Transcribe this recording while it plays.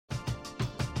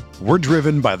We're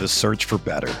driven by the search for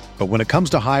better. But when it comes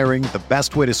to hiring, the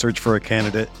best way to search for a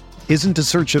candidate isn't to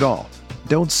search at all.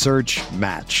 Don't search,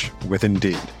 match with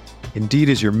Indeed. Indeed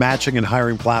is your matching and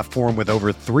hiring platform with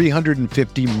over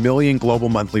 350 million global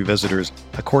monthly visitors,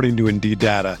 according to Indeed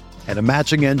data, and a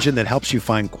matching engine that helps you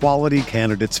find quality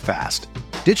candidates fast.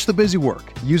 Ditch the busy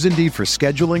work. Use Indeed for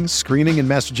scheduling, screening, and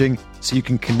messaging so you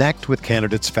can connect with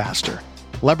candidates faster.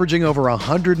 Leveraging over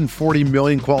 140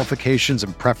 million qualifications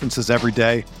and preferences every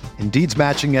day, Indeed's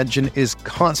matching engine is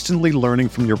constantly learning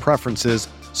from your preferences,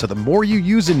 so the more you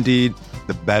use Indeed,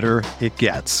 the better it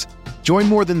gets. Join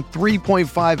more than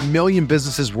 3.5 million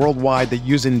businesses worldwide that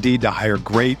use Indeed to hire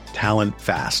great talent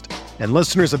fast. And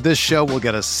listeners of this show will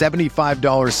get a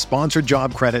 $75 sponsored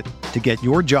job credit to get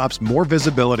your jobs more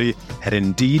visibility at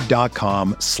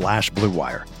Indeed.com/Blue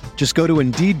Wire. Just go to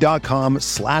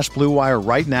Indeed.com/Blue Wire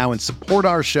right now and support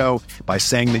our show by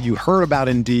saying that you heard about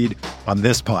Indeed on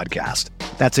this podcast.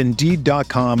 That's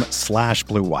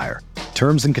Indeed.com/Blue Wire.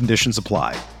 Terms and conditions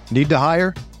apply. Need to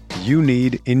hire? You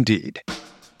need Indeed.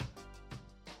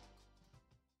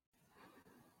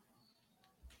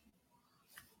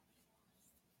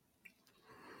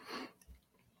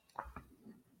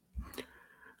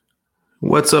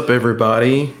 What's up,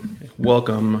 everybody?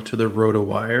 Welcome to the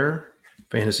RotoWire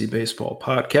Fantasy Baseball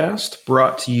Podcast,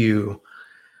 brought to you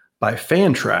by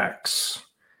Fantrax.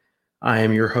 I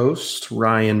am your host,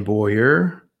 Ryan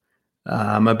Boyer.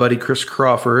 My buddy Chris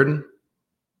Crawford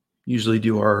usually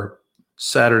do our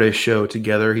Saturday show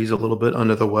together. He's a little bit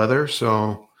under the weather,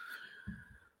 so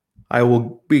I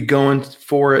will be going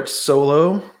for it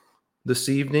solo this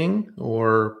evening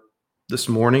or this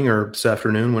morning or this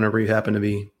afternoon, whenever you happen to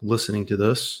be listening to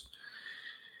this.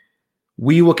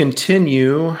 We will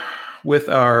continue with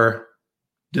our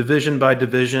division by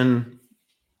division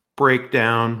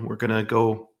breakdown. We're going to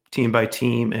go team by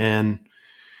team and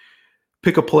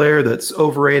pick a player that's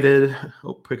overrated,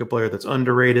 pick a player that's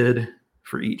underrated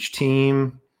for each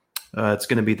team. It's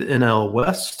going to be the NL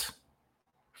West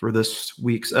for this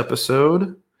week's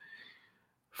episode.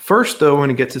 First, though, we're going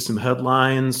to get to some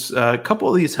headlines. A couple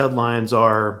of these headlines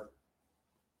are,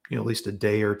 at least a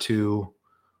day or two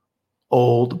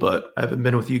old, but I haven't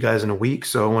been with you guys in a week,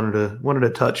 so I wanted to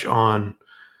touch on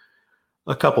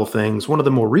a couple things. One of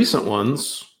the more recent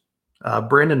ones,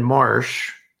 Brandon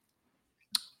Marsh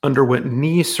underwent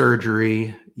knee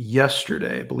surgery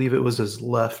yesterday. I believe it was his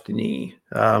left knee.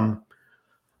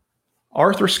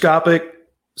 Arthroscopic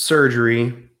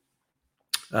surgery.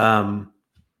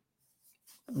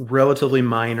 Relatively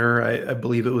minor. I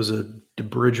believe it was a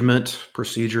debridement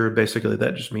procedure. Basically,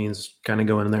 that just means kind of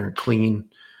going in there and clean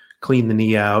the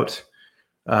knee out.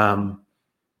 The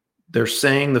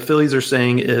Phillies are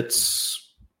saying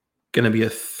it's going to be a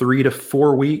 3 to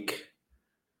 4 week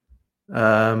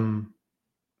time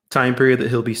period that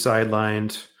he'll be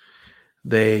sidelined.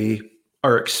 They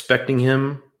are expecting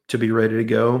him to be ready to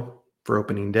go for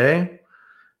opening day.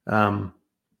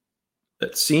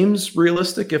 It seems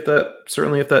realistic if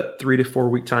that 3 to 4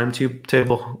 week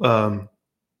timetable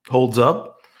holds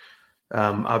up.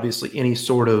 Obviously, any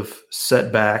sort of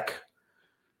setback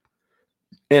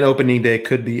and opening day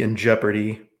could be in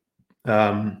jeopardy.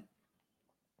 Brandon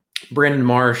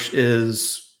Marsh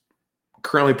is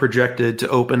currently projected to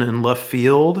open in left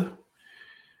field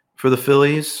for the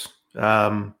Phillies.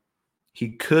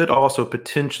 He could also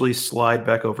potentially slide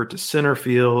back over to center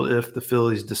field if the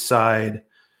Phillies decide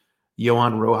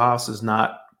Yohan Rojas is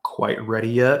not quite ready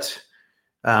yet.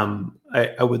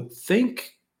 I would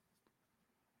think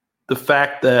the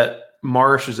fact that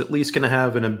Marsh is at least going to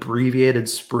have an abbreviated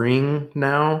spring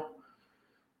now,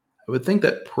 I would think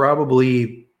that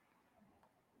probably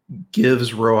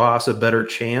gives Rojas a better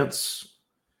chance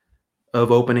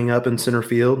of opening up in center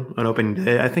field on opening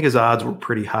day. I think his odds were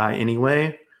pretty high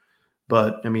anyway.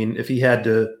 But, I mean, if he had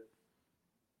to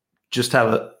just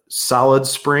have a solid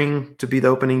spring to be the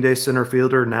opening day center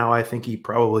fielder, now I think he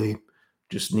probably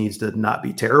just needs to not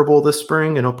be terrible this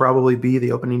spring, and he'll probably be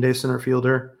the opening day center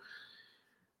fielder.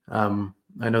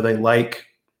 I know they like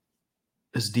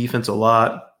his defense a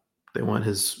lot. They want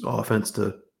his offense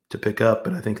to pick up,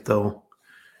 but I think they'll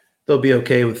be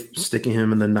okay with sticking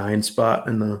him in the 9 spot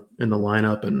in the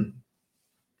lineup and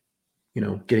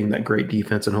getting that great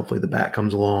defense, and hopefully the bat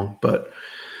comes along. But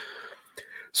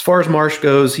as far as Marsh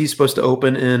goes, he's supposed to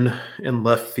open in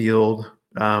left field.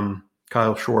 Kyle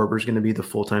Schwarber is going to be the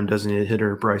full-time designated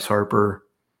hitter. Bryce Harper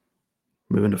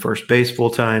moving to first base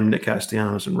full-time. Nick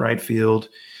Castellanos in right field.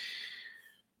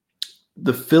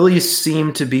 The Phillies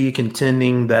seem to be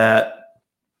contending that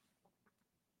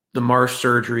the Marsh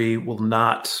surgery will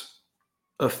not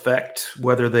affect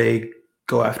whether they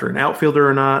go after an outfielder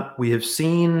or not. We have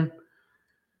seen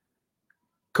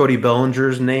Cody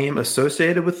Bellinger's name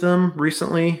associated with them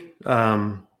recently.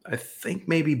 I think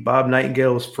maybe Bob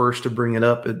Nightingale was first to bring it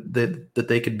up that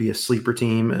they could be a sleeper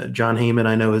team. John Heyman,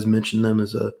 I know, has mentioned them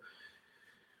as a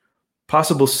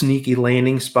possible sneaky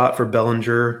landing spot for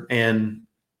Bellinger. And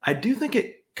I do think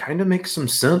it kind of makes some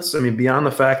sense. I mean, beyond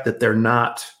the fact that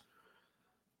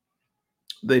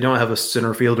they don't have a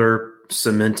center fielder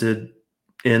cemented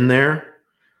in there.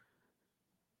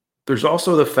 There's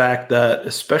also the fact that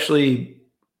especially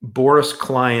Boras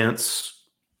clients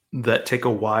that take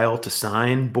a while to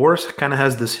sign, Boras kind of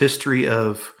has this history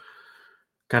of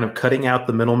kind of cutting out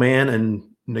the middleman and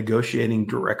negotiating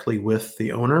directly with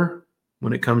the owner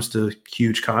when it comes to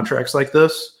huge contracts like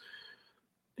this.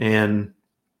 And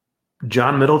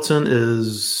John Middleton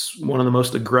is one of the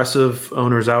most aggressive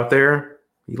owners out there.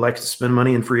 He likes to spend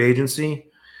money in free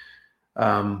agency.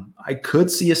 I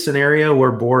could see a scenario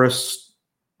where Boras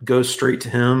goes straight to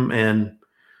him and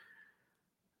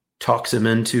talks him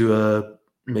into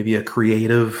maybe a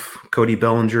creative Cody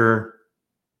Bellinger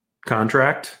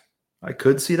contract. I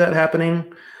could see that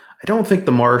happening. I don't think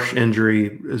the Marsh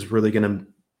injury is really going to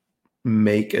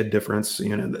make a difference.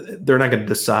 You know, they're not going to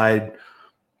decide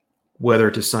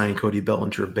whether to sign Cody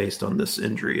Bellinger based on this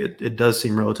injury. It does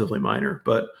seem relatively minor,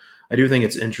 but I do think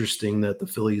it's interesting that the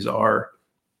Phillies are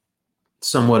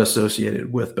somewhat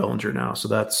associated with Bellinger now. So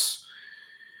that's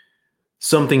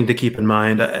something to keep in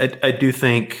mind. I do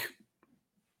think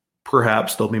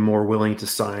perhaps they'll be more willing to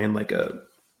sign like a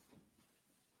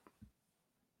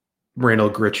Randall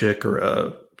Grichuk or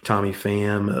a Tommy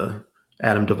Pham, a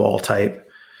Adam Duvall type.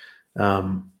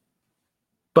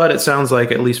 But it sounds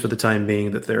like, at least for the time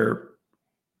being, that they're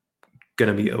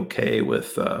going to be okay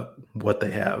with what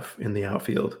they have in the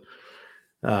outfield.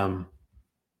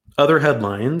 Other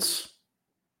headlines.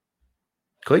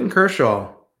 Clayton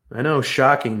Kershaw. I know,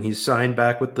 shocking. He's signed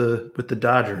back with the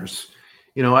Dodgers.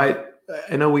 You know,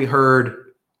 I know we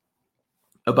heard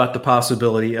about the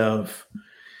possibility of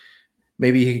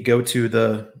maybe he could go to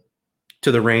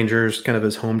the Rangers, kind of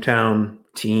his hometown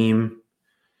team.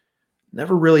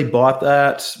 Never really bought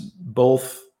that,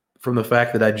 both from the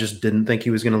fact that I just didn't think he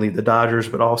was going to leave the Dodgers,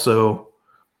 but also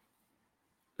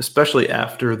especially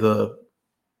after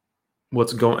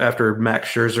after Max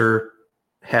Scherzer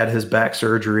had his back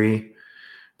surgery.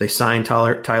 They signed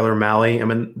Tyler Mahle. I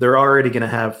mean, they're already going to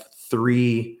have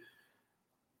 3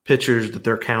 pitchers that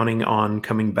they're counting on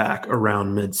coming back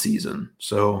around midseason.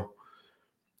 So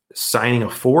signing a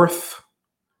 4th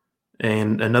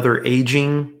and another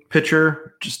aging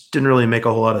pitcher just didn't really make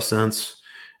a whole lot of sense.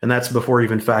 And that's before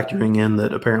even factoring in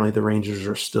that apparently the Rangers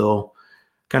are still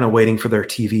kind of waiting for their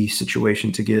TV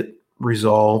situation to get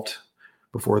resolved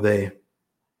before they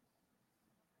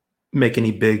make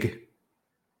any big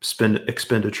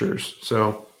expenditures.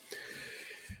 So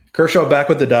Kershaw back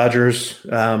with the Dodgers.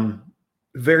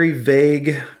 Very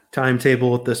vague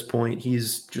timetable at this point.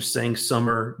 He's just saying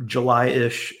summer,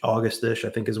 July-ish, August-ish, I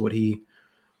think is what he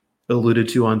alluded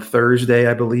to on Thursday,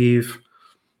 I believe.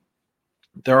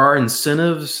 There are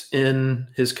incentives in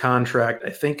his contract. I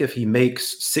think if he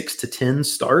makes 6 to 10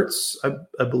 starts,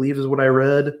 I believe is what I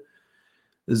read,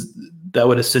 that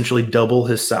would essentially double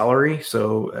his salary.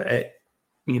 So,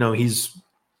 he's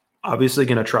obviously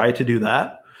going to try to do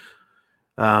that.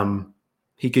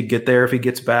 He could get there if he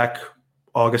gets back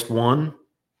August 1.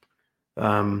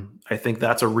 I think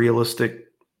that's a realistic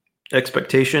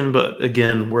expectation. But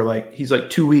again, he's like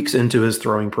 2 weeks into his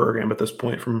throwing program at this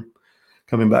point from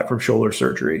coming back from shoulder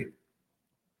surgery.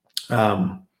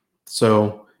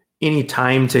 So any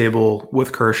timetable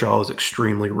with Kershaw is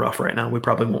extremely rough right now. We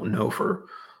probably won't know for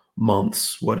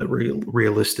months what a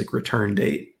realistic return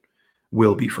date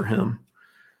will be for him.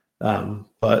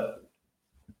 But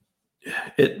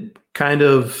it kind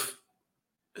of,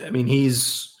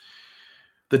 the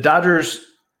Dodgers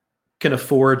can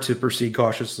afford to proceed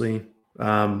cautiously.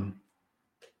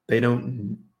 They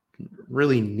don't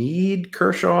really need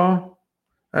Kershaw,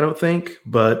 I don't think.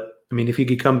 But, if he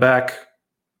could come back,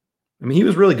 he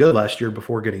was really good last year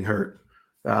before getting hurt.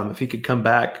 If he could come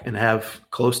back and have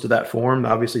close to that form,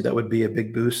 obviously that would be a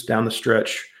big boost down the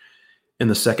stretch in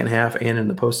the second half and in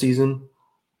the postseason.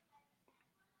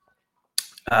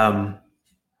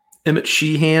 Emmett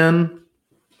Sheehan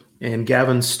and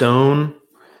Gavin Stone.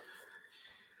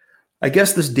 I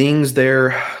guess this dings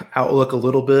their outlook a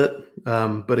little bit.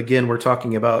 But again, we're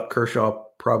talking about Kershaw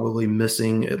probably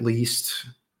missing at least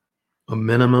a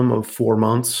minimum of 4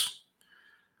 months.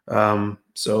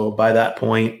 So by that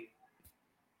point,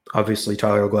 obviously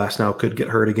Tyler Glasnow could get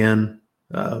hurt again.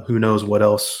 Who knows what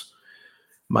else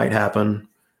might happen.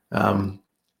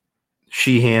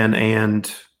 Sheehan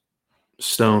and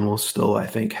Stone will still, I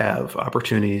think, have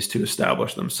opportunities to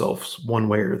establish themselves one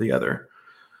way or the other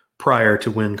prior to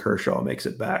when Kershaw makes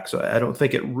it back. So I don't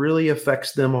think it really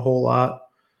affects them a whole lot.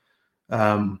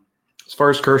 As far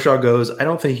as Kershaw goes, I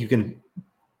don't think you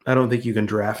can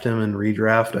draft him and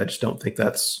redraft. I just don't think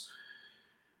that's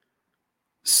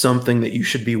something that you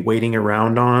should be waiting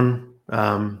around on.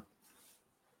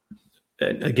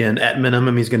 Again, at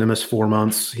minimum, he's going to miss 4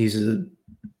 months. He's a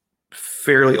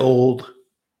fairly old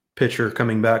pitcher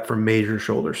coming back from major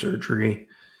shoulder surgery.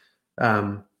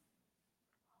 I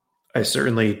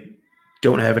certainly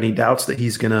don't have any doubts that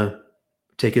he's going to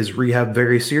take his rehab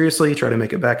very seriously, try to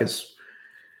make it back as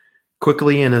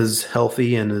quickly and as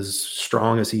healthy and as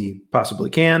strong as he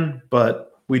possibly can,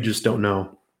 but we just don't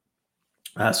know.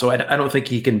 So I don't think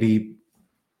he can be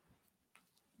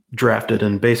drafted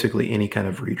in basically any kind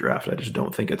of redraft. I just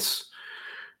don't think it's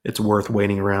worth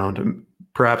waiting around. And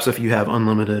perhaps if you have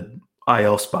unlimited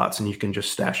IL spots and you can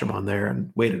just stash them on there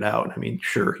and wait it out, I mean,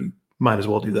 sure, you might as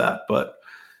well do that. But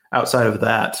outside of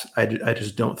that, I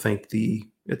just don't think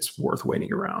it's worth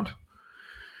waiting around.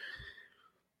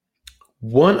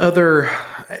 One other,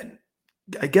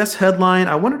 I guess, headline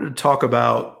I wanted to talk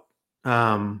about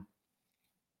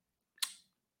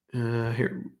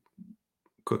here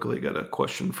quickly. Got a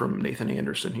question from Nathan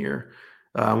Anderson here.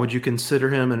 Would you consider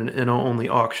him in an NL-only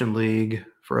auction league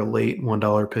for a late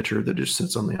 $1 pitcher that just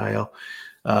sits on the IL?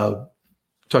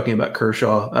 Talking about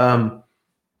Kershaw.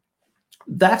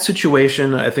 That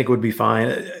situation, I think, would be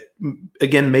fine.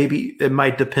 Again, maybe it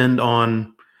might depend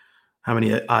on how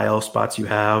many IL spots you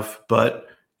have. But,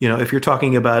 if you're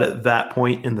talking about at that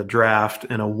point in the draft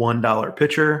and a $1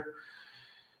 pitcher,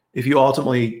 if you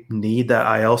ultimately need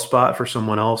that IL spot for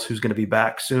someone else who's going to be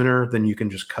back sooner, then you can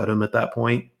just cut him at that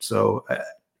point. So,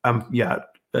 a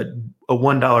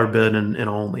 $1 bid and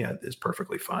only is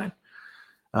perfectly fine.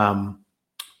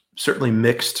 Certainly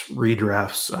mixed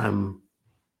redrafts, I'm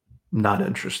not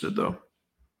interested, though.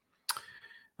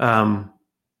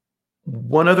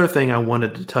 One other thing I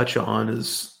wanted to touch on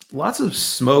is lots of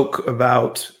smoke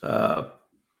about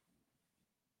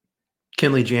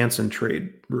Kenley Jansen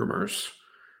trade rumors.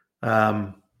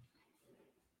 And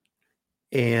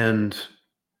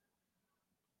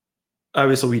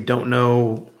obviously we don't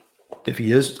know if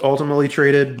he is ultimately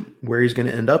traded, where he's going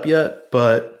to end up yet,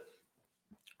 but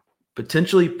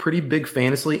potentially pretty big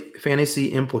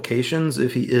fantasy implications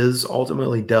if he is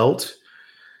ultimately dealt.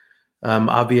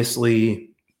 Obviously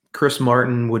Chris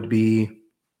Martin would be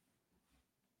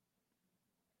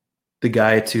the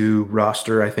guy to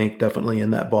roster, I think, definitely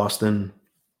in that Boston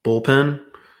bullpen.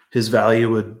 His value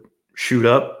would shoot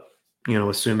up,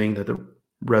 assuming that the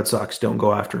Red Sox don't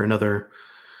go after another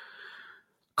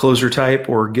closer type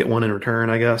or get one in return,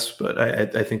 I guess. But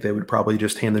I think they would probably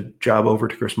just hand the job over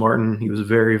to Chris Martin. He was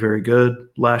very, very good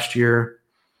last year.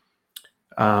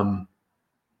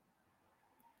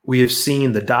 We have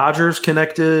seen the Dodgers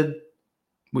connected.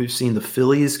 We've seen the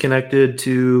Phillies connected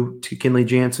to Kenley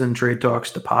Jansen, trade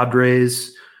talks, the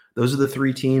Padres. Those are the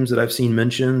three teams that I've seen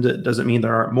mentioned. It doesn't mean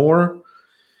there aren't more.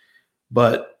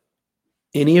 But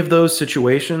any of those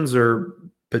situations are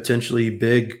potentially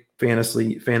big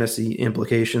fantasy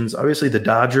implications. Obviously, the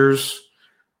Dodgers,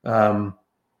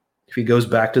 if he goes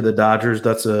back to the Dodgers,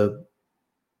 that's a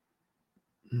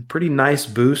pretty nice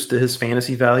boost to his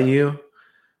fantasy value.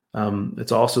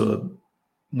 It's also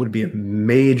would be a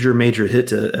major, major hit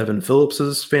to Evan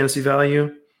Phillips's fantasy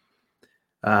value.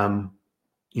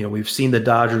 We've seen the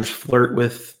Dodgers flirt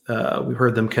with, we've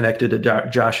heard them connected to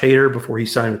Josh Hader before he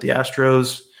signed with the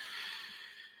Astros.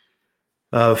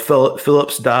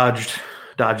 Phillips dodged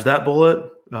that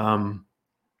bullet.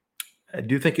 I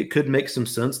do think it could make some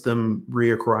sense, them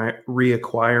reacquiring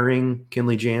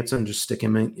Kenley Jansen, just stick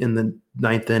him in the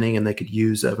ninth inning, and they could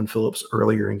use Evan Phillips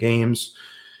earlier in games.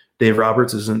 Dave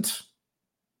Roberts isn't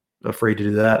afraid to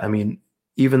do that. I mean,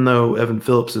 even though Evan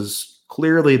Phillips is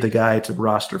clearly the guy to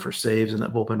roster for saves in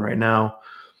that bullpen right now,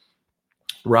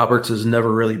 Roberts has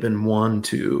never really been one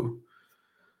to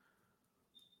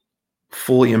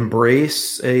fully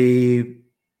embrace a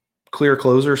clear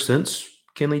closer since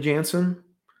Kenley Jansen.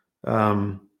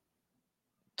 So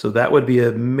that would be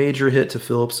a major hit to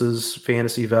Phillips's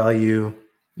fantasy value.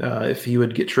 If he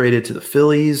would get traded to the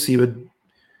Phillies, he would,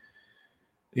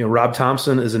 Rob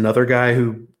Thompson is another guy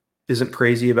who isn't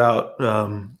crazy about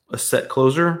a set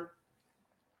closer.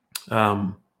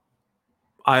 I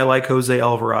like Jose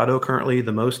Alvarado currently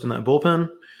the most in that bullpen,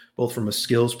 both from a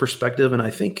skills perspective, and I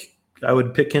think I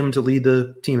would pick him to lead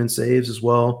the team in saves as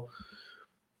well.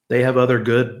 They have other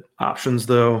good options,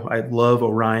 though. I love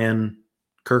Orion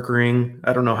Kerkering.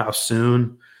 I don't know how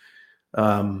soon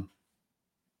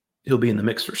he'll be in the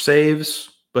mix for saves.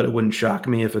 but it wouldn't shock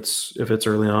me if it's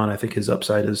early on. I think his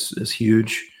upside is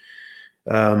huge.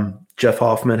 Jeff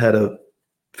Hoffman had a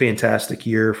fantastic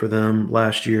year for them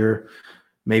last year.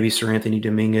 Maybe Sir Anthony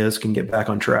Dominguez can get back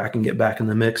on track and get back in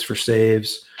the mix for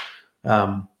saves.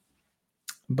 But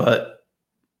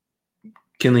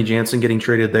Kenley Jansen getting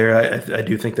traded there, I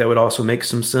do think that would also make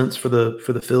some sense for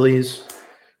the Phillies.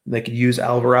 They could use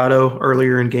Alvarado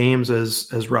earlier in games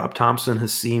as Rob Thompson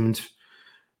has seemed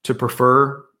to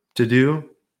prefer to do.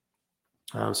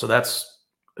 So that's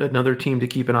another team to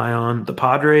keep an eye on. The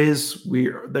Padres,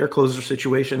 their closer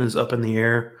situation is up in the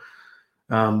air.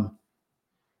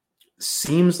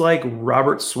 Seems like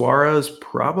Robert Suarez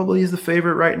probably is the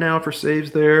favorite right now for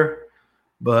saves there,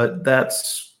 but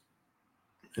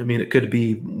it could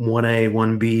be 1A,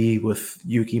 1B with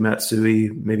Yuki Matsui,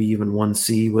 maybe even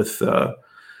 1C with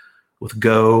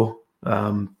Go.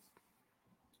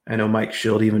 I know Mike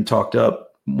Schild even talked up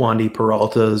Wandy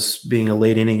Peralta as being a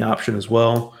late inning option as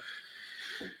well.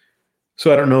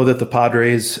 So I don't know that the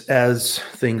Padres, as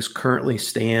things currently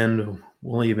stand,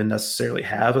 will even necessarily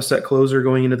have a set closer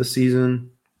going into the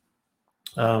season.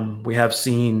 We have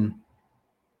seen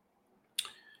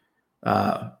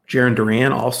Jarren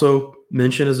Duran also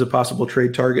mentioned as a possible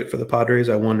trade target for the Padres.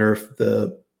 I wonder if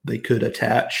they could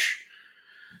attach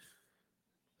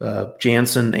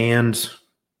Jansen and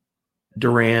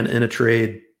Duran in a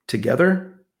trade together.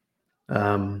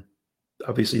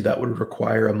 Obviously, that would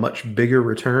require a much bigger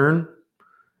return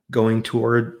going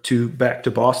back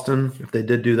to Boston if they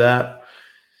did do that.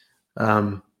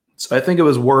 So I think it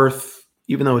was worth,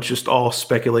 even though it's just all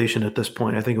speculation at this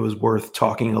point, I think it was worth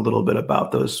talking a little bit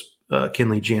about those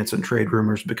Kenley Jansen trade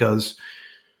rumors, because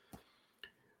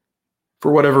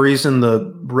for whatever reason,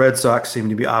 the Red Sox seem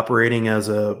to be operating as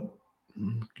a,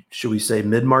 should we say,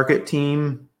 mid-market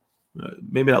team,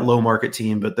 maybe not low-market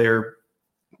team, but they're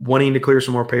wanting to clear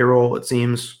some more payroll, it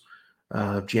seems.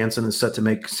 Jansen is set to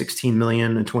make $16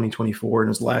 million in 2024 in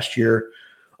his last year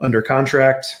under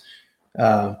contract.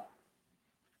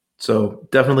 So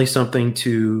definitely something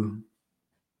to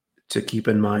keep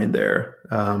in mind there.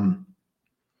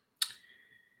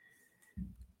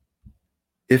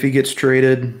 If he gets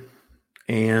traded,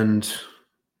 and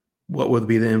what would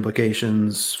be the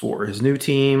implications for his new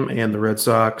team and the Red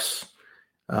Sox?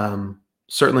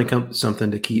 Certainly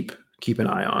something to keep an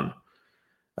eye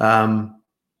on.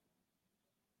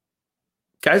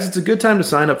 Guys, it's a good time to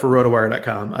sign up for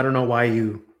rotowire.com. I don't know why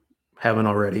you haven't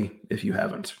already, if you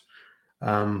haven't.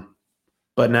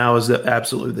 But now is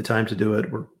absolutely the time to do it.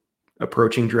 We're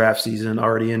approaching draft season,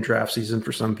 already in draft season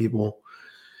for some people.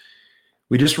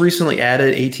 We just recently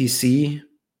added ATC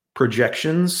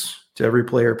projections to every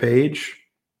player page.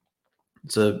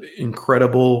 It's an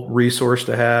incredible resource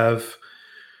to have.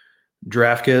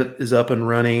 DraftKit is up and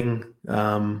running,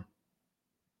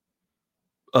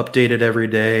 updated every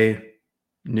day,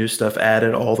 new stuff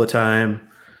added all the time.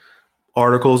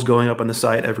 Articles going up on the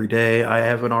site every day. I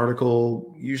have an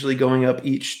article usually going up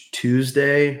each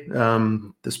Tuesday.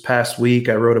 This past week,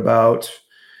 I wrote about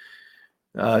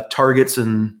targets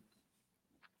and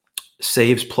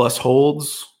saves plus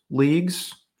holds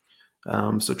leagues.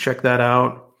 So check that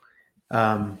out.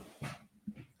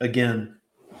 Again,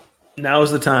 now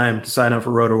is the time to sign up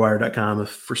for rotowire.com if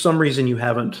for some reason you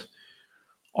haven't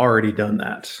already done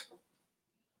that.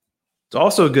 It's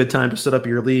also a good time to set up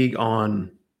your league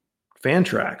on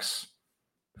Fantrax.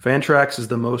 Fantrax is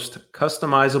the most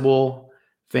customizable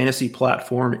fantasy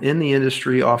platform in the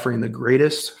industry, offering the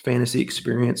greatest fantasy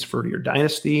experience for your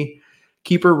dynasty,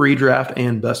 keeper, redraft,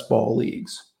 and best ball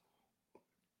leagues.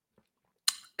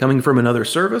 Coming from another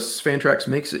service, Fantrax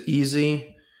makes it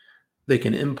easy. They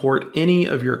can import any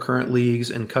of your current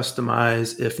leagues and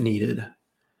customize if needed.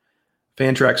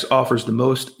 Fantrax offers the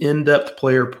most in-depth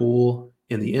player pool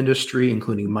in the industry,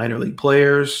 including minor league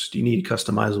players. Do you need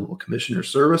customizable commissioner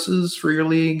services for your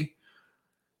league?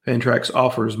 Fantrax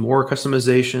offers more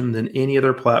customization than any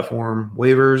other platform.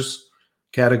 Waivers,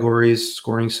 categories,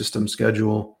 scoring system,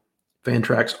 schedule.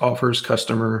 Fantrax offers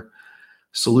customer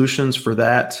solutions for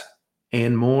that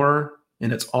and more,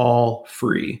 and it's all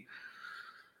free.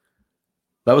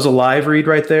 That was a live read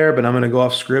right there, but I'm going to go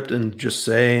off script and just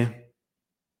say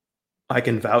I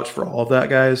can vouch for all of that,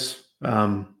 guys.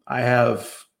 I have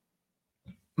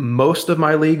most of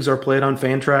my leagues are played on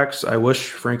Fantrax. I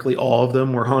wish, frankly, all of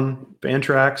them were on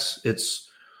Fantrax. It's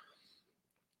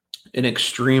an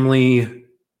extremely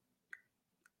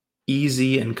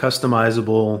easy and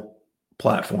customizable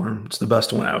platform. It's the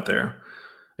best one out there.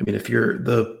 I mean, if you're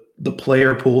the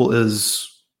player pool is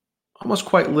almost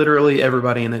quite literally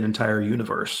everybody in an entire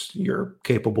universe you're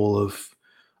capable of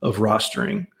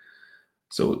rostering.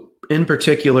 So in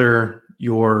particular,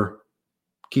 your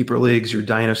keeper leagues, your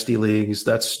dynasty leagues,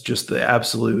 that's just the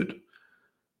absolute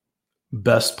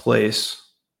best place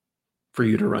for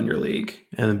you to run your league.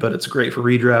 But it's great for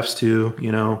redrafts too.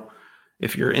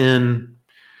 If you're in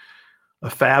a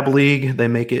fab league, they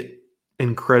make it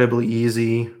incredibly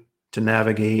easy to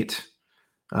navigate.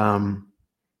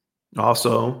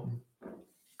 Also,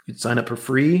 you'd sign up for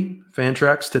free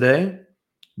Fantrax today,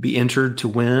 be entered to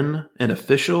win an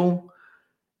official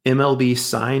MLB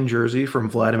signed jersey from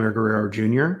Vladimir Guerrero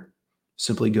Jr.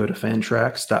 Simply go to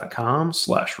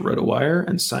fantrax.com/RotoWire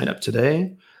and sign up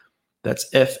today. That's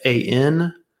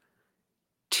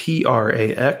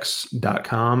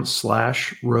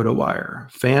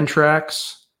fantrax.com/RotoWire.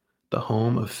 Fantrax, the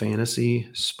home of fantasy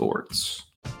sports.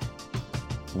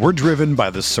 We're driven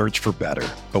by the search for better.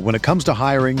 But when it comes to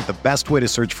hiring, the best way to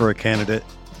search for a candidate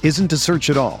isn't to search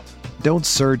at all. Don't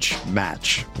search,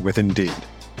 match with Indeed.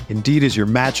 Indeed is your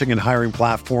matching and hiring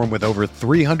platform with over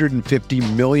 350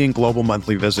 million global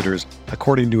monthly visitors,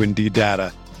 according to Indeed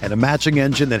data, and a matching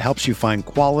engine that helps you find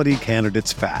quality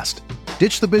candidates fast.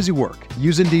 Ditch the busy work.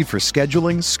 Use Indeed for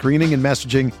scheduling, screening, and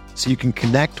messaging so you can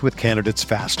connect with candidates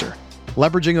faster.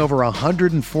 Leveraging over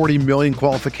 140 million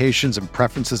qualifications and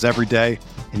preferences every day,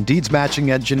 Indeed's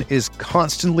matching engine is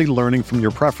constantly learning from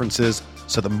your preferences,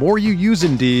 so the more you use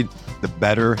Indeed, the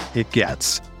better it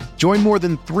gets. Join more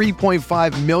than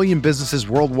 3.5 million businesses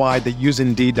worldwide that use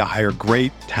Indeed to hire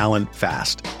great talent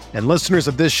fast. And listeners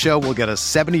of this show will get a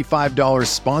 $75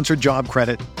 sponsored job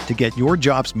credit to get your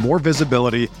jobs more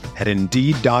visibility at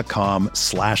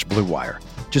Indeed.com/Blue Wire.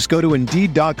 Just go to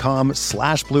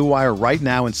Indeed.com/Blue Wire right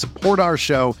now and support our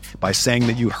show by saying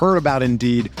that you heard about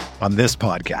Indeed on this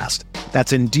podcast.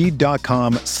 That's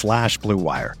Indeed.com/Blue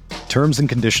Wire. Terms and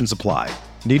conditions apply.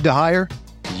 Need to hire?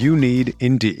 You need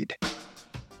Indeed.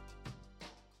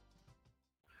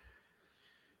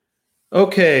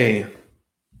 Okay.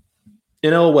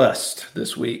 NL West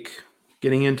this week.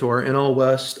 Getting into our NL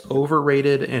West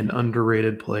overrated and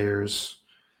underrated players.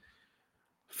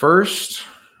 First,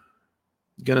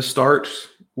 going to start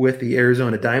with the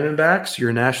Arizona Diamondbacks,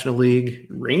 your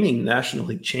reigning National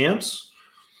League champs.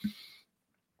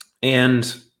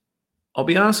 And I'll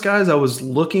be honest, guys, I was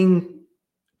looking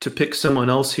to pick someone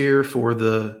else here for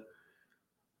the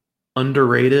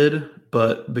underrated,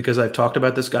 but because I've talked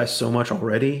about this guy so much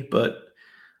already, but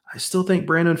I still think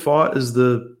Brandon Pfaadt is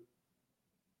the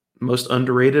most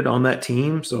underrated on that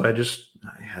team. So I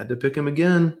had to pick him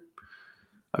again.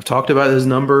 I've talked about his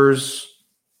numbers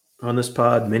on this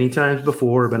pod many times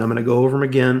before, but I'm going to go over them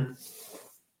again.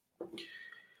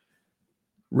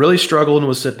 Really struggled and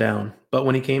was sit down, but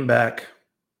when he came back,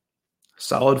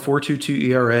 solid 4.22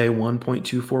 ERA,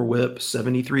 1.24 WHIP,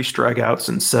 73 strikeouts,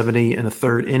 and 70 and a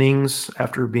third innings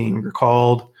after being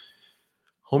recalled.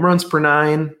 Home runs per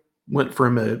nine went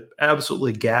from an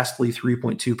absolutely ghastly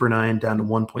 3.2 per nine down to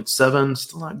 1.7.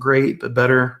 Still not great, but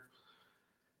better.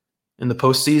 In the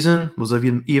postseason, was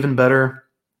even better.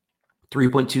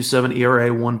 3.27 ERA,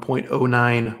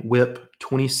 1.09 WHIP,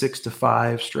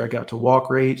 26-5 strikeout to walk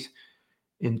rate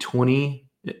in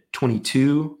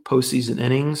 22 postseason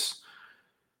innings.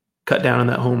 Cut down on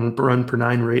that home run per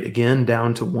nine rate again,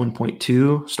 down to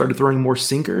 1.2. Started throwing more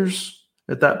sinkers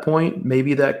at that point.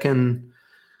 Maybe that can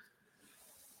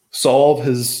solve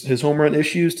his home run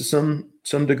issues to some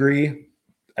degree.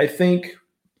 I think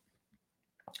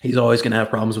he's always going to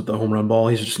have problems with the home run ball.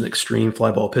 He's just an extreme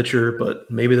fly ball pitcher, but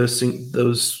maybe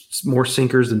those more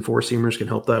sinkers than four seamers can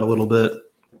help that a little bit.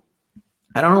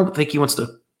 I don't think he wants to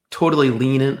totally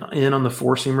lean in on the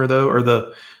four seamer though, or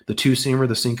the two seamer,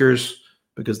 the sinkers,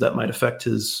 because that might affect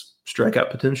his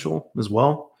strikeout potential as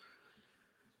well.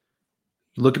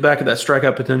 Look back at that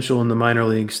strikeout potential in the minor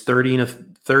leagues,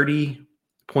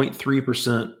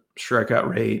 30.3% strikeout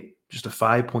rate, just a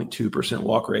 5.2%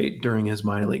 walk rate during his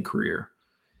minor league career.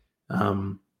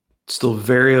 Still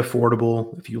very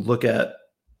affordable. If you look at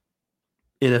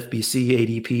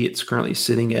NFBC ADP, it's currently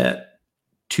sitting at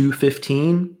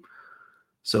 215.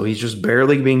 So he's just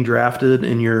barely being drafted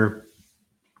in your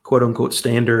quote unquote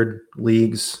standard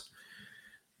leagues.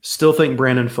 Still think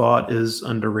Brandon Pfaadt is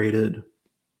underrated.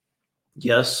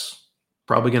 Yes,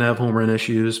 probably going to have home run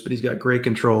issues, but he's got great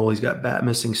control. He's got bat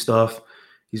missing stuff.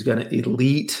 He's got an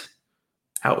elite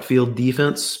outfield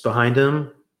defense behind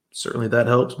him. Certainly that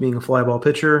helps being a fly ball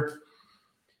pitcher.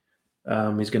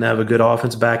 He's going to have a good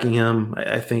offense backing him.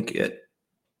 I think that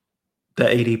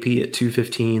ADP at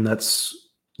 215, that's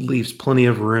leaves plenty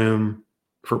of room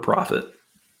for profit.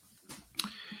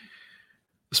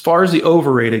 As far as the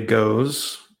overrated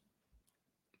goes,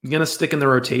 I'm going to stick in the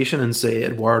rotation and say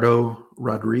Eduardo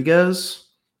Rodriguez.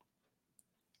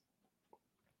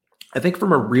 I think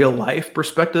from a real life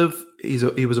perspective,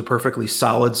 he was a perfectly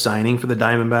solid signing for the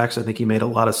Diamondbacks. I think he made a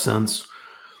lot of sense.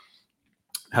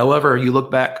 However, you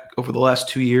look back over the last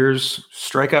 2 years,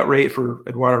 strikeout rate for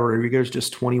Eduardo Rodriguez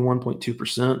just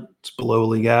 21.2%. It's below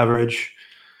league average.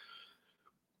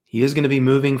 He is going to be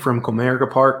moving from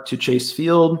Comerica Park to Chase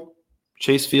Field.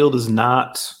 Chase Field is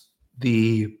not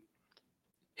the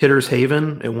hitter's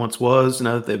haven it once was,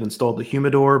 now that they've installed the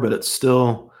humidor, but it's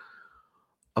still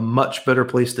a much better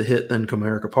place to hit than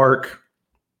Comerica Park.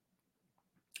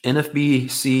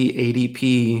 NFBC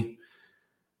ADP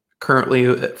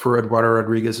currently for Eduardo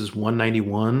Rodriguez is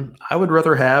 191. I would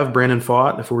rather have Brandon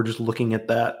Pfaadt if we're just looking at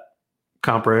that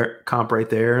comp right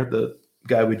there, the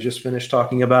guy we just finished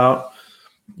talking about.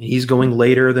 He's going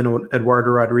later than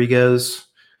Eduardo Rodriguez.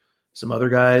 Some other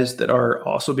guys that are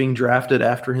also being drafted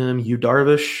after him, Yu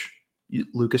Darvish,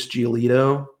 Lucas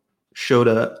Giolito,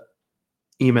 Shota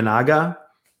Imanaga,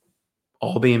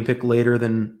 all being picked later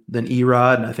than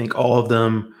Erod. And I think all of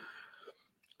them,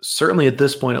 certainly at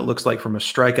this point, it looks like from a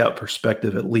strikeout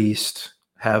perspective at least,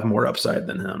 have more upside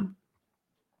than him.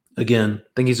 Again, I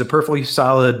think he's a perfectly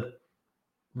solid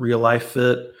real-life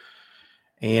fit.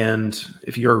 And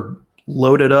if you're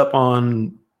loaded up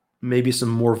on maybe some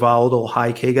more volatile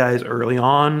high K guys early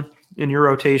on in your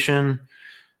rotation,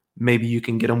 maybe you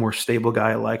can get a more stable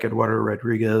guy like Eduardo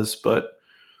Rodriguez. But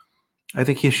I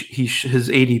think his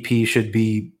ADP should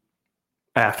be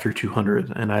after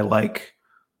 200, and I like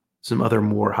some other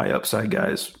more high upside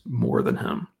guys more than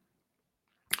him.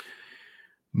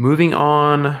 Moving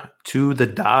on to the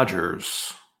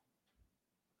Dodgers,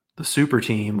 the super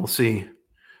team. We'll see.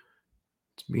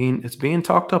 It's being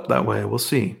talked up that way. We'll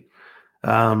see.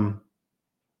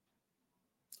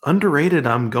 Underrated,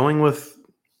 I'm going with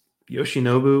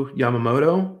Yoshinobu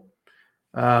Yamamoto.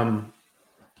 I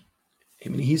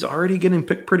mean, he's already getting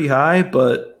picked pretty high,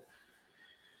 but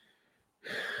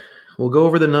we'll go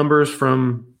over the numbers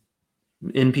from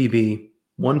NPB.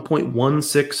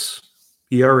 1.16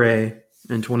 ERA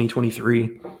in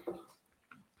 2023.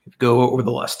 Go over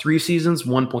the last 3 seasons,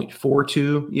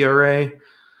 1.42 ERA.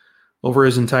 Over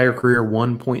his entire career,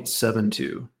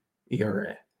 1.72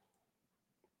 ERA.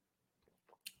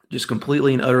 Just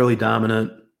completely and utterly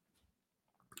dominant.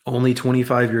 Only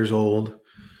 25 years old.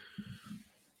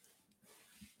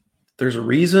 There's a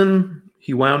reason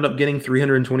he wound up getting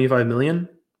 $325 million.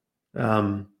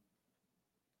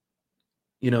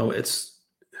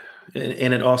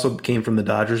 It also came from the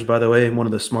Dodgers, by the way, one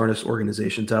of the smartest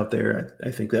organizations out there. I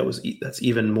think that's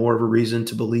even more of a reason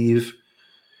to believe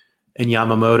in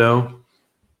Yamamoto.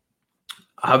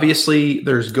 Obviously,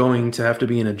 there's going to have to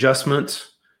be an adjustment.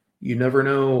 You never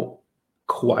know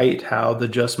quite how the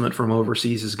adjustment from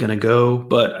overseas is going to go,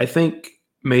 but I think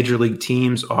major league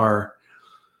teams are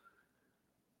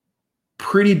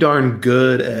pretty darn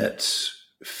good at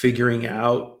figuring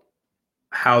out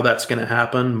how that's going to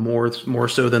happen more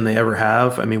so than they ever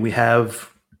have. I mean, we have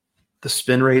the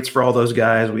spin rates for all those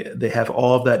guys. They have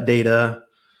all of that data.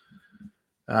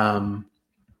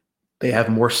 They have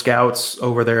more scouts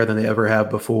over there than they ever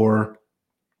have before.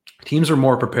 Teams are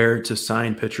more prepared to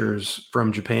sign pitchers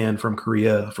from Japan, from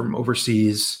Korea, from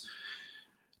overseas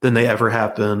than they ever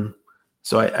have been.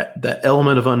 So that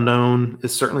element of unknown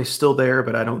is certainly still there,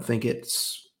 but I don't think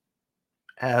it's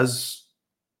as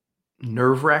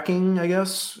nerve-wracking, I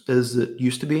guess, as it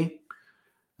used to be.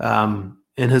 And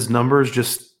his numbers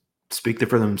just speak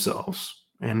for themselves.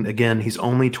 And again, he's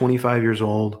only 25 years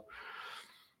old.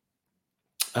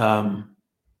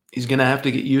 He's going to have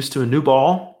to get used to a new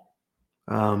ball.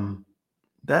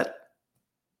 That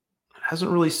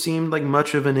hasn't really seemed like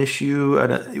much of an issue.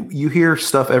 You hear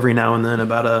stuff every now and then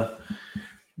about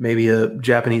maybe a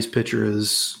Japanese pitcher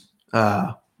is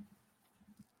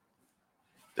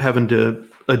having to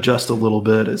adjust a little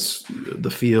bit as the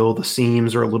feel, the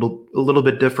seams are a little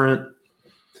bit different.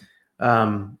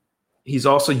 He's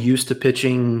also used to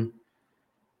pitching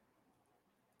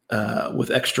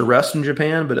with extra rest in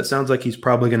Japan, but it sounds like he's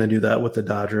probably going to do that with the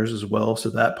Dodgers as well. So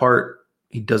that part,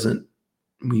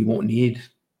 we won't need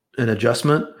an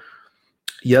adjustment.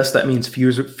 Yes, that means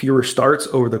fewer starts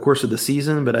over the course of the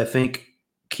season, but I think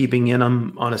keeping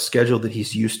him on a schedule that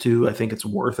he's used to, I think it's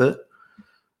worth it.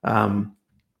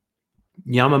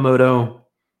 Yamamoto,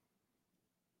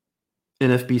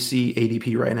 NFBC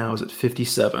ADP right now is at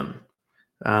 57.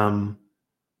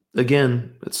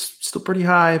 Again, it's still pretty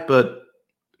high, but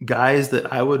guys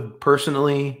that I would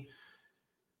personally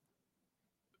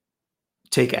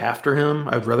take after him,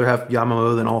 I'd rather have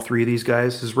Yamamoto than all 3 of these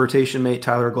guys. His rotation mate,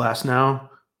 Tyler Glasnow,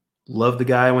 love the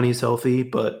guy when he's healthy,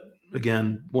 but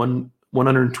again,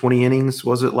 120 innings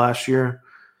was it last year,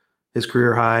 his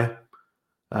career high.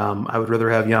 I would rather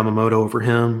have Yamamoto over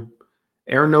him.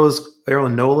 Aaron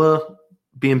Nola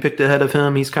being picked ahead of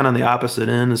him. He's kind of on the opposite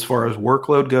end as far as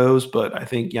workload goes, but I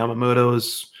think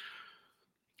Yamamoto's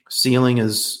ceiling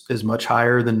is much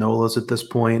higher than Nola's at this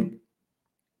point.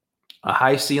 A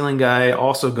high ceiling guy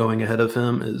also going ahead of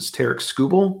him is Tarek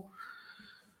Skubal.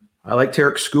 I like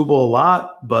Tarek Skubal a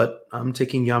lot, but I'm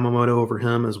taking Yamamoto over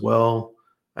him as well.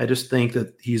 I just think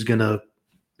that he's going to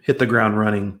hit the ground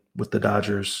running with the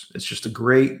Dodgers. It's just a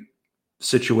great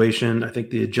situation. I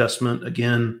think the adjustment,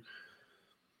 again,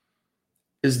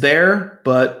 is there,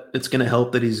 but it's going to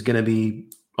help that he's going to be,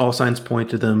 all signs point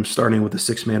to them starting with a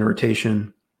 6-man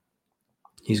rotation.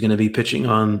 He's going to be pitching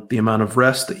on the amount of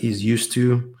rest that he's used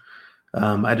to.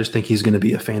 I just think he's going to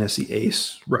be a fantasy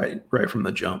ace right from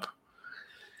the jump.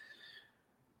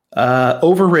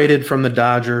 Overrated from the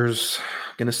Dodgers.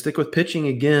 Going to stick with pitching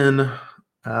again.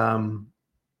 I'm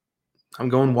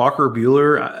going Walker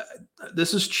Buehler.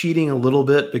 This is cheating a little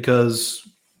bit because,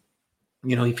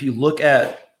 if you look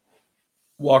at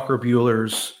Walker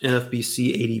Buehler's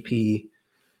NFBC ADP,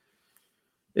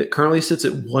 it currently sits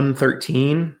at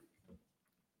 113.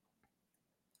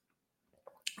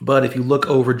 But if you look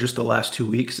over just the last 2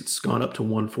 weeks, it's gone up to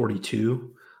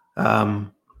 142.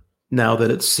 Now that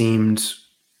it seemed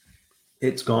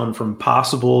it's gone from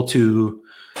possible to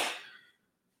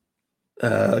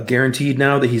guaranteed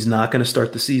now that he's not going to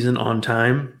start the season on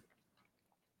time.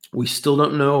 We still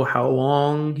don't know how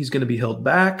long he's going to be held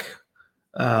back.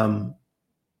 I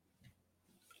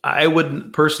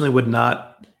would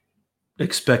not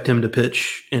expect him to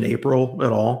pitch in April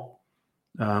at all.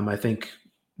 I think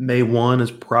May 1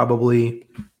 is probably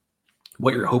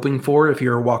what you're hoping for if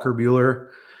you're a Walker Buehler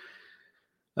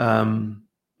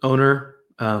owner.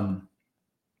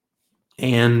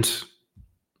 And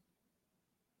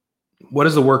what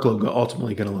is the workload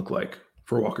ultimately going to look like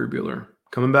for Walker Buehler?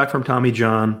 Coming back from Tommy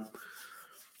John,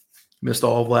 missed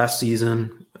all of last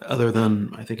season, other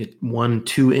than I think it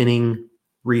 1-2 inning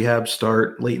rehab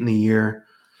start late in the year.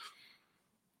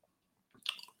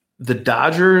 The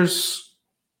Dodgers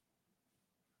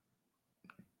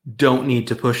don't need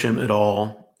to push him at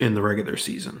all in the regular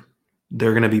season.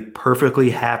 They're going to be perfectly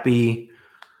happy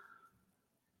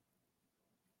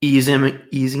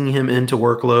easing him into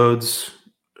workloads.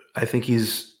 I think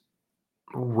he's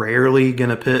rarely going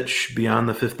to pitch beyond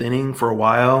the 5th inning for a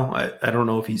while. I don't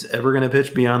know if he's ever going to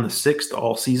pitch beyond the 6th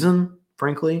all season,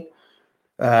 frankly.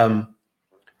 Other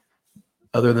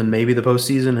than maybe the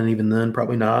postseason, and even then,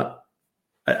 probably not.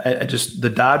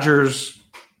 The Dodgers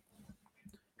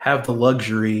have the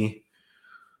luxury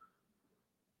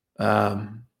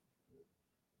that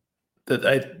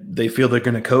they feel they're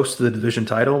going to coast to the division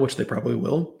title, which they probably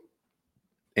will.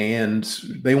 And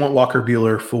they want Walker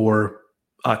Buehler for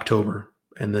October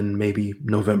and then maybe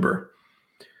November.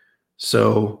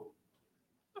 So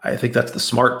I think that's the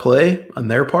smart play on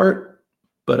their part,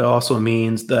 but it also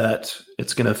means that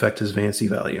it's going to affect his fantasy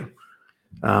value.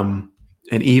 And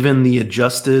even the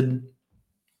adjusted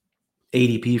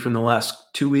ADP from the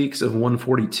last 2 weeks of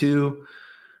 142,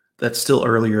 that's still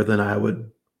earlier than I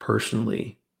would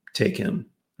personally take him.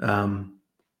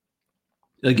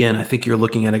 Again, I think you're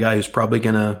looking at a guy who's probably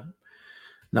going to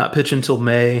not pitch until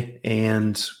May,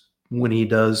 and when he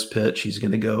does pitch, he's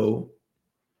going to go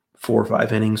 4 or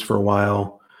 5 innings for a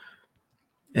while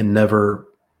and never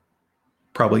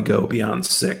probably go beyond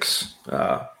 6,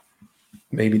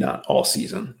 maybe not all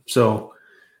season. So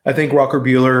I think Walker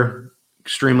Buehler,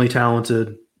 extremely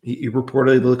talented. He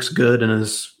reportedly looks good in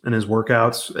his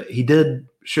workouts. He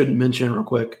should mention real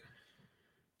quick,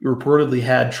 he reportedly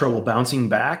had trouble bouncing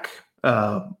back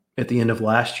at the end of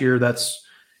last year. That's,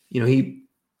 he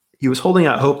was holding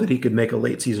out hope that he could make a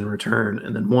late season return.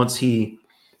 And then once he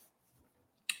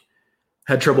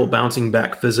had trouble bouncing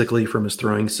back physically from his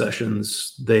throwing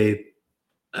sessions,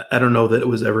 I don't know that it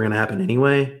was ever going to happen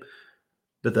anyway,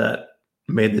 but that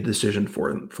made the decision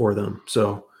for them.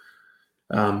 So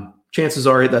chances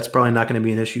are that's probably not going to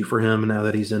be an issue for him now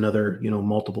that he's another,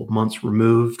 multiple months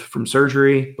removed from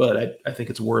surgery, but I think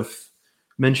it's worth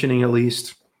mentioning at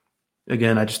least.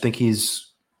 Again, I just think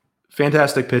he's a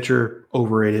fantastic pitcher,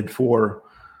 overrated for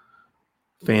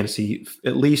fantasy,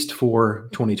 at least for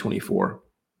 2024.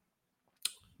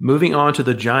 Moving on to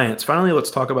the Giants. Finally, let's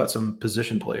talk about some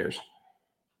position players.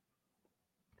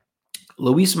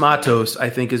 Luis Matos,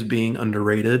 I think, is being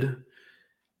underrated.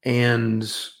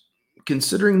 And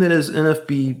considering that his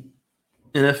NFBC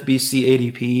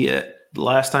ADP, the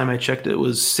last time I checked, it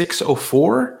was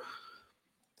 604.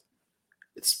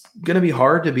 It's going to be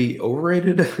hard to be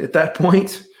overrated at that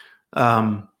point.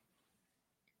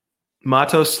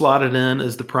 Matos slotted in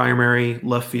as the primary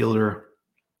left fielder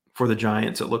for the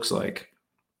Giants, it looks like.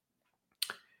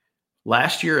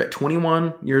 Last year at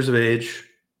 21 years of age,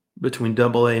 between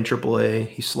AA and AAA,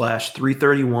 he slashed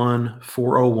 331,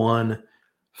 401,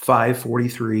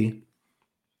 543,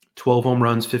 12 home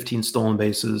runs, 15 stolen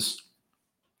bases,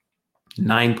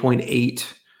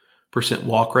 9.8%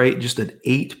 walk rate, just an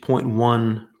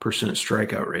 8.1%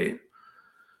 strikeout rate.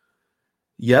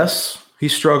 Yes, he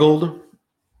struggled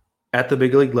at the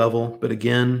big league level, but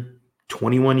again,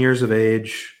 21 years of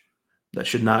age, that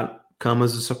should not come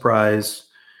as a surprise.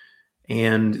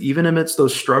 And even amidst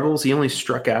those struggles, he only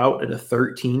struck out at a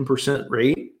 13%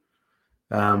 rate.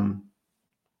 I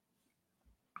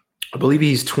believe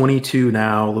he's 22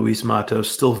 now, Luis Matos,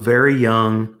 still very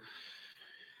young.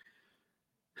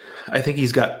 I think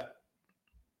he's got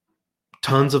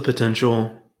tons of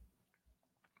potential.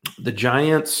 The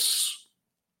Giants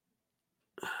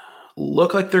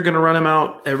look like they're going to run him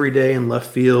out every day in left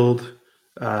field.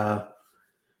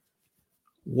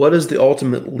 What is the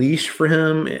ultimate leash for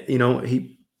him? You know,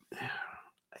 he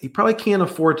probably can't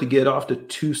afford to get off to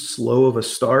too slow of a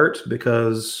start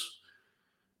because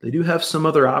they do have some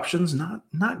other options,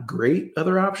 not great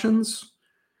other options.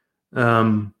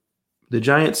 The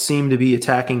Giants seem to be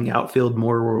attacking outfield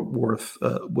more with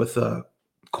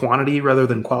quantity rather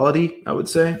than quality, I would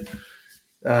say.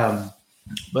 But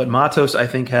Matos, I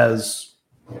think, has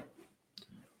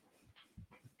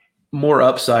more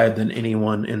upside than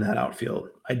anyone in that outfield.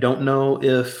 I don't know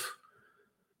if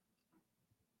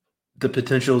the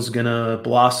potential is going to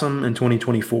blossom in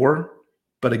 2024.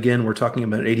 But again, we're talking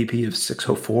about an ADP of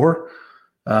 604.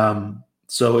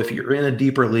 So if you're in a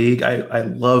deeper league, I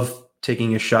love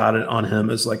taking a shot on him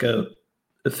as like a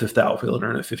fifth outfielder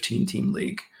in a 15-team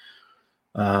league.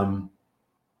 And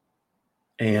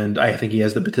I think he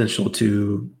has the potential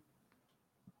to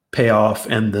pay off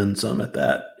and then some at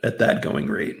that going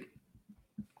rate.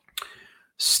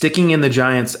 Sticking in the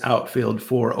Giants outfield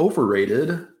for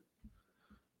overrated,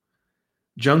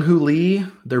 Jung-Hoo Lee,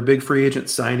 their big free agent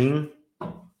signing,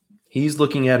 he's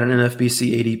looking at an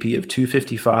NFBC ADP of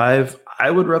 255.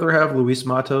 I would rather have Luis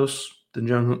Matos than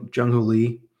Jung-Hoo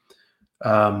Lee.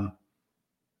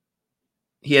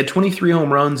 He had 23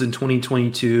 home runs in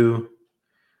 2022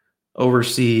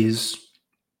 overseas,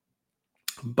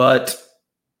 but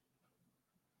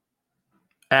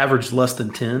averaged less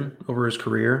than 10 over his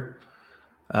career.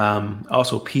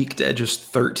 Also peaked at just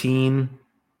 13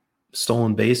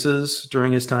 stolen bases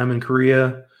during his time in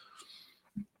Korea.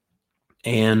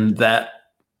 And that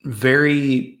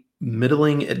very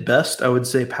middling at best, I would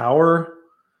say, power.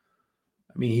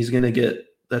 I mean,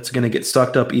 that's going to get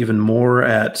sucked up even more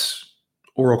at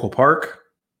Oracle Park.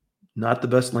 Not the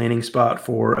best landing spot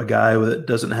for a guy that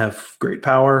doesn't have great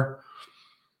power.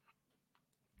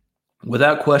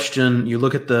 Without question, you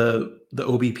look at the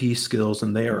OBP skills,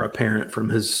 and they are apparent from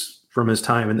his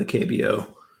time in the KBO.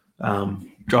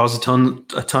 Draws a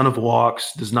ton of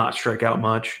walks, does not strike out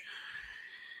much.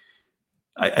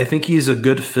 I think he's a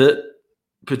good fit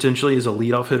potentially as a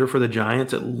leadoff hitter for the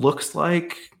Giants. It looks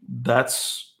like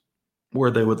that's where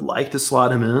they would like to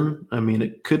slot him in. I mean,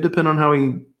 it could depend on how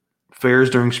he fares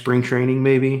during spring training,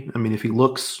 maybe. I mean, if he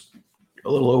looks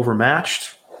a little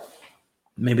overmatched,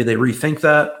 maybe they rethink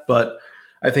that. But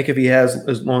I think if he has,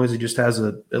 as long as he just has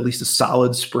at least a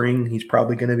solid spring, he's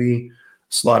probably going to be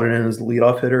slotted in as the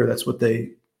leadoff hitter. That's what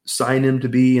they signed him to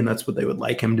be, and that's what they would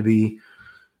like him to be.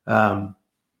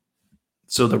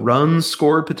 So the runs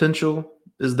scored potential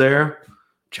is there.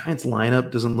 Giants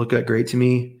lineup doesn't look that great to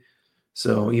me.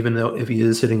 So even though if he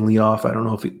is hitting leadoff, I don't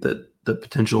know if the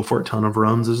potential for a ton of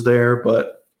runs is there,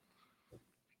 but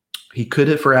he could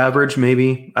hit for average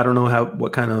maybe. I don't know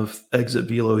what kind of exit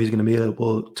velo he's going to be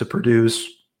able to produce.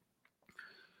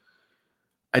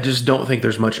 I just don't think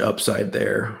there's much upside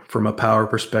there from a power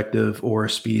perspective or a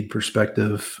speed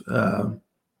perspective.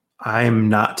 I'm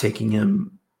not taking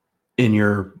him in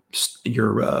your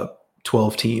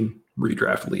 12-team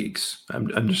redraft leagues.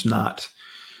 I'm just not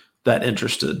that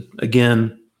interested.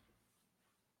 Again,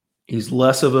 he's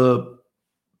less of a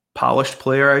polished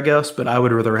player, I guess, but I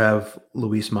would rather have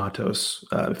Luis Matos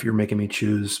if you're making me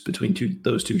choose between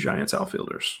those two Giants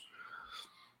outfielders.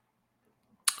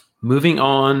 Moving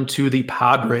on to the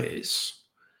Padres.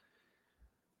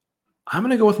 I'm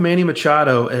going to go with Manny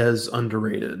Machado as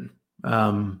underrated.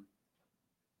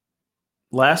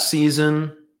 Last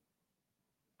season,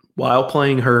 while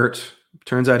playing hurt,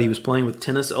 turns out he was playing with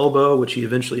tennis elbow, which he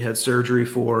eventually had surgery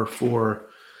for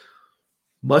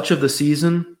much of the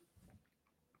season.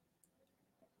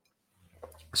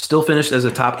 Still finished as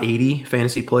a top 80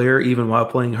 fantasy player, even while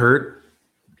playing hurt.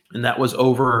 And that was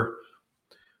over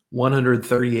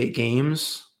 138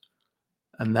 games.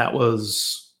 And he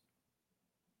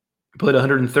played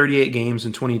 138 games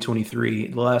in 2023.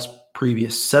 The last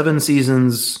previous 7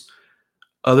 seasons,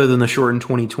 other than the shortened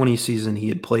 2020 season, he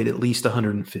had played at least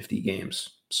 150 games.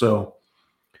 So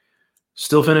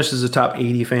still finished as a top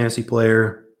 80 fantasy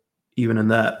player, even in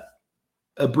that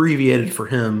abbreviated for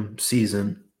him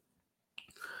season.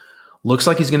 Looks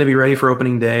like he's going to be ready for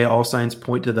opening day. All signs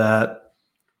point to that.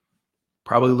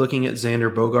 Probably looking at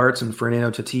Xander Bogaerts and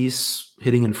Fernando Tatis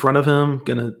hitting in front of him.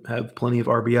 Going to have plenty of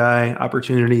RBI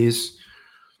opportunities.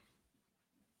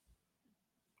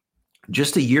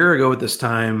 Just a year ago at this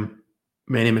time,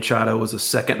 Manny Machado was a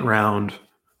second-round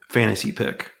fantasy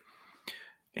pick.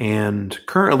 And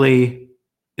currently,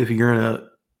 if you're in a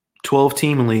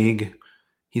 12-team league,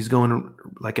 he's going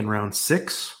like in round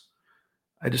 6.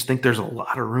 I just think there's a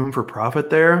lot of room for profit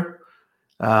there.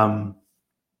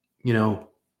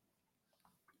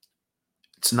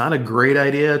 It's not a great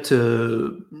idea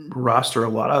to roster a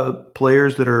lot of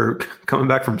players that are coming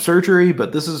back from surgery,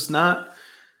 but this is not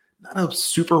a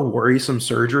super worrisome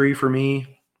surgery for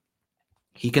me.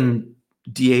 He can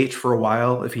DH for a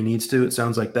while if he needs to. It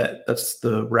sounds like that's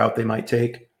the route they might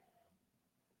take.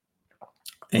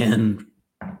 And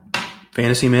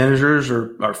fantasy managers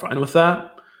are fine with that.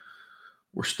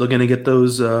 We're still going to get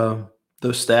those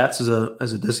stats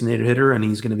as a designated hitter, and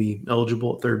he's going to be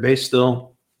eligible at third base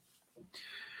still.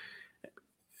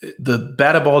 The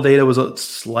batted ball data was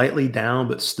slightly down,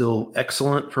 but still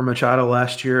excellent for Machado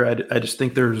last year. I just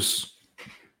think there's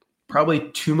probably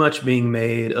too much being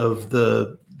made of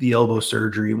the elbow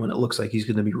surgery when it looks like he's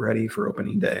going to be ready for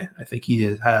opening day. I think he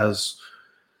has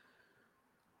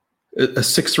a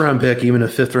 6th-round pick, even a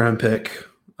 5th-round pick.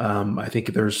 I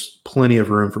think there's plenty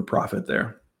of room for profit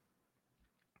there.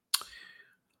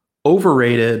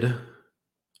 Overrated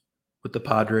with the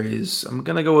Padres, I'm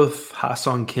going to go with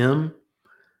Ha-Seong Kim.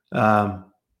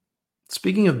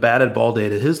 Speaking of batted ball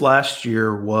data, his last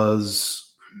year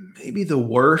was maybe the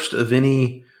worst of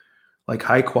any like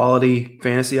high quality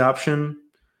fantasy option.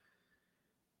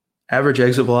 Average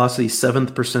exit velocity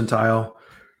 7th percentile,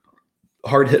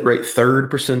 hard hit rate 3rd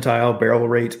percentile, barrel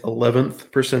rate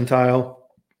 11th percentile.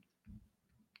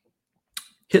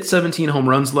 Hit 17 home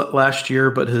runs last year,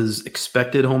 but his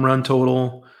expected home run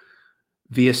total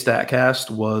via StatCast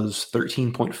was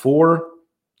 13.4.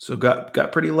 So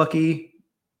got pretty lucky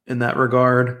in that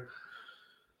regard.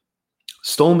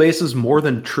 Stolen bases more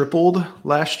than tripled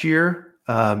last year.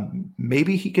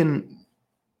 Maybe he can,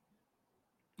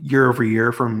 year over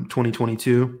year from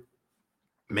 2022,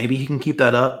 maybe he can keep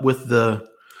that up with the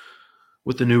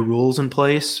new rules in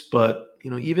place. But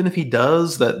even if he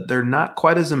does, that they're not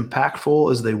quite as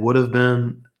impactful as they would have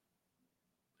been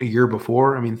a year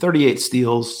before. I mean, 38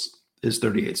 steals is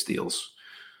 38 steals.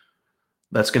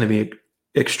 That's going to be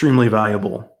extremely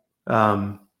valuable.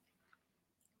 Can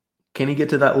he get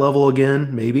to that level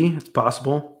again? Maybe. It's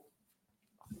possible.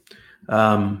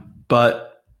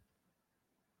 But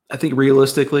I think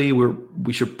realistically,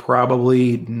 we should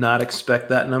probably not expect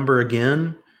that number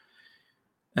again.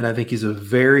 And I think he's a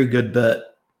very good bet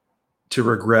to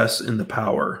regress in the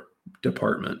power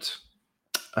department.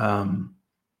 I'm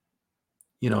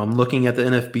looking at the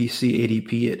NFBC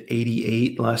ADP at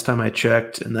 88 last time I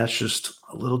checked, and that's just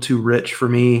a little too rich for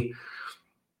me.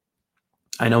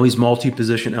 I know he's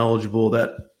multi-position eligible.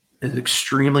 That is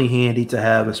extremely handy to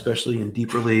have, especially in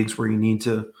deeper leagues where you need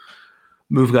to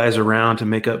move guys around to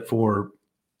make up for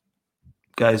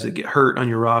guys that get hurt on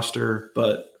your roster.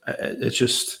 But it's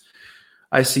just,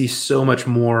 I see so much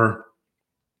more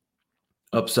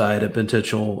upside and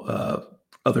potential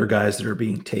other guys that are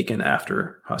being taken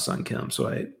after Ha-Seong Kim. So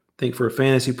I think for a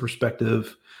fantasy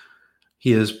perspective,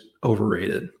 he is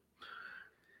overrated.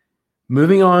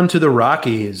 Moving on to the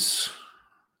Rockies,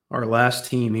 our last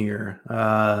team here.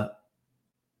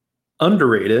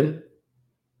 Underrated.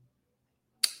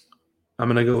 I'm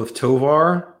going to go with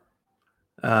Tovar.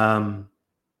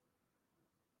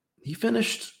 He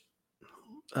finished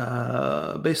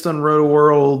based on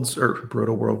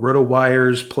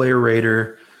RotoWire's Player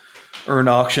Rater earned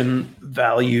auction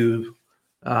value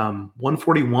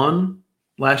 141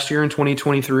 last year in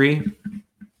 2023.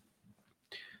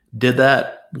 Did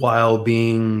that while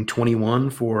being 21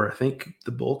 for, I think,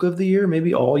 the bulk of the year,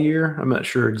 maybe all year. I'm not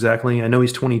sure exactly. I know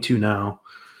he's 22 now.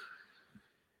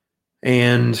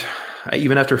 And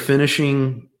even after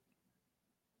finishing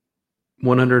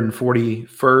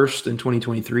 141st in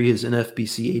 2023, his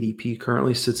NFBC ADP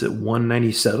currently sits at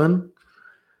 197.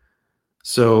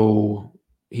 So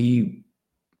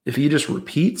if he just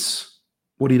repeats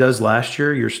what he does last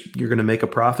year, you're going to make a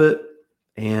profit.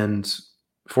 And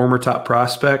former top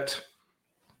prospect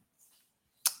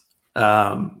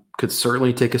could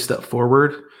certainly take a step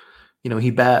forward. He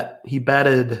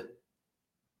batted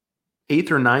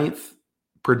 8th or 9th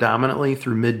predominantly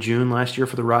through mid-June last year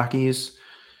for the Rockies.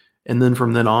 And then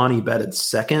from then on, he batted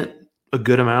second a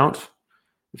good amount.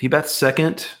 If he bats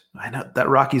second, I know that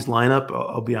Rockies lineup,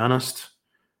 I'll be honest,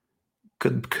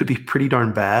 could be pretty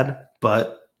darn bad.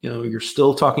 But, you're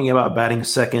still talking about batting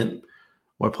second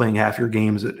while playing half your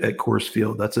games at Coors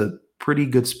Field. That's a pretty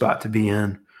good spot to be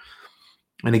in.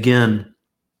 And again,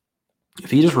 if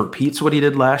he just repeats what he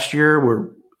did last year,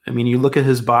 you look at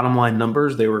his bottom line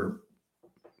numbers, they were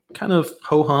kind of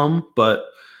ho-hum, but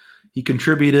he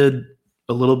contributed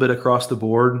a little bit across the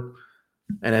board.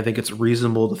 And I think it's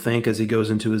reasonable to think as he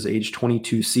goes into his age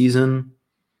 22 season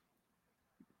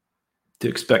to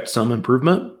expect some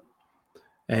improvement.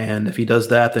 And if he does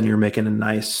that, then you're making a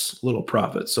nice little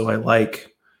profit. So I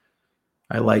like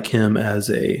him as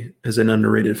an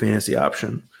underrated fantasy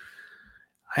option.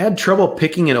 I had trouble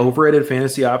picking an overrated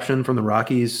fantasy option from the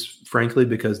Rockies, frankly,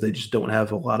 because they just don't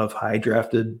have a lot of high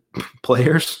drafted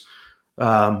players.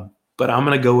 But I'm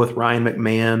going to go with Ryan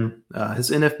McMahon.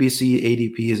 His NFBC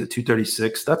ADP is at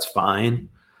 236. That's fine.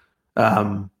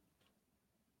 But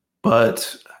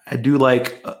I do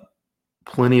like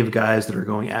plenty of guys that are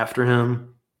going after him.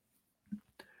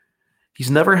 He's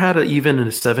never had even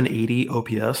a 780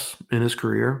 OPS in his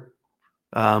career.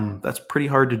 That's pretty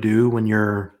hard to do when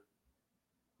you're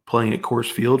playing at Coors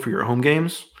Field for your home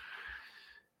games.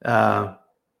 OPS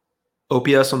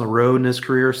on the road in his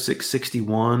career,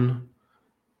 661.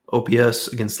 OPS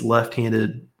against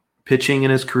left-handed pitching in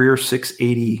his career,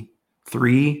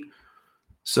 683.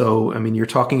 So, you're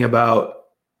talking about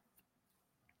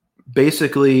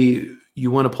basically you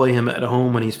want to play him at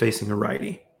home when he's facing a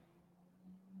righty.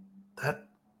 That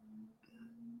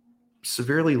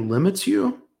severely limits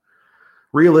you.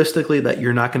 Realistically, that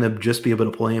you're not going to just be able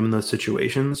to play him in those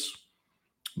situations.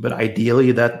 But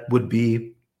ideally, that would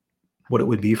be what it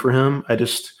would be for him.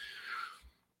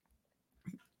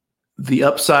 The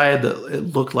upside that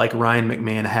it looked like Ryan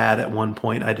McMahon had at one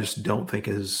point, I just don't think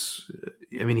he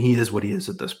is what he is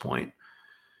at this point.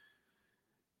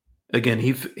 Again,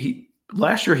 he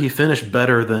last year he finished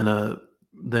better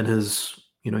than his,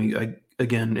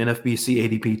 again, NFBC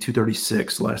ADP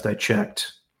 236 last I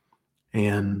checked.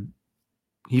 And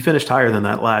he finished higher than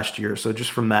that last year. So just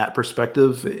from that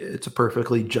perspective, it's a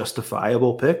perfectly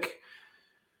justifiable pick.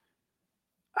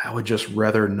 I would just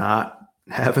rather not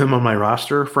have him on my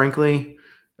roster, frankly.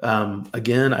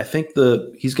 Again, I think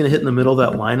he's going to hit in the middle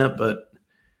of that lineup, but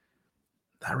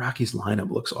that Rockies lineup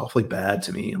looks awfully bad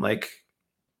to me. They're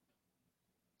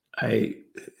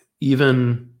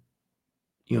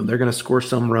going to score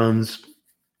some runs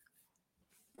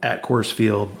at Coors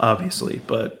Field, obviously,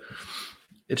 but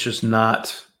it's just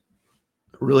not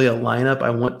really a lineup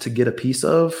I want to get a piece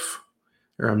of,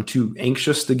 or I'm too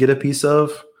anxious to get a piece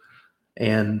of.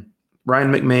 And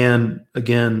Ryan McMahon,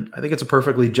 again, I think it's a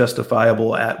perfectly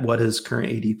justifiable at what his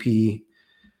current ADP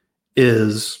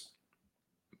is,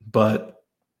 but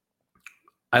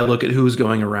I look at who's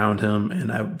going around him,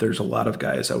 and there's a lot of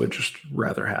guys I would just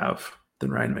rather have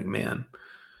than Ryan McMahon.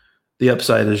 The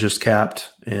upside is just capped,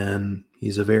 and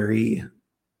he's a very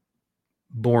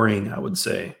boring, I would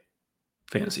say,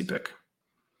 fantasy pick.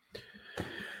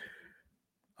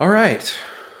 All right.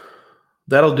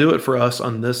 That'll do it for us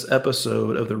on this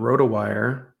episode of the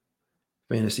RotoWire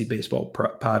Fantasy Baseball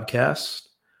Podcast,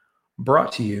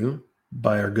 brought to you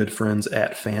by our good friends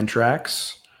at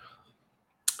Fantrax.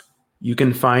 You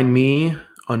can find me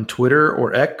on Twitter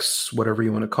or X, whatever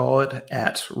you want to call it,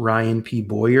 at Ryan P.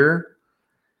 Boyer.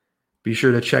 Be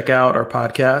sure to check out our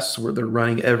podcasts where they're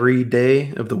running every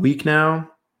day of the week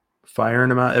now, firing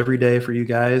them out every day for you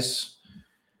guys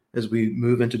as we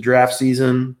move into draft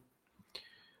season.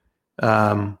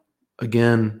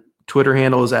 Again, Twitter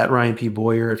handle is at Ryan P.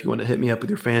 Boyer. If you want to hit me up with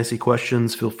your fantasy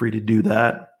questions, feel free to do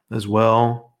that as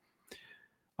well.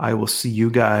 I will see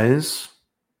you guys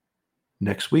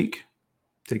next week.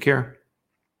 Take care.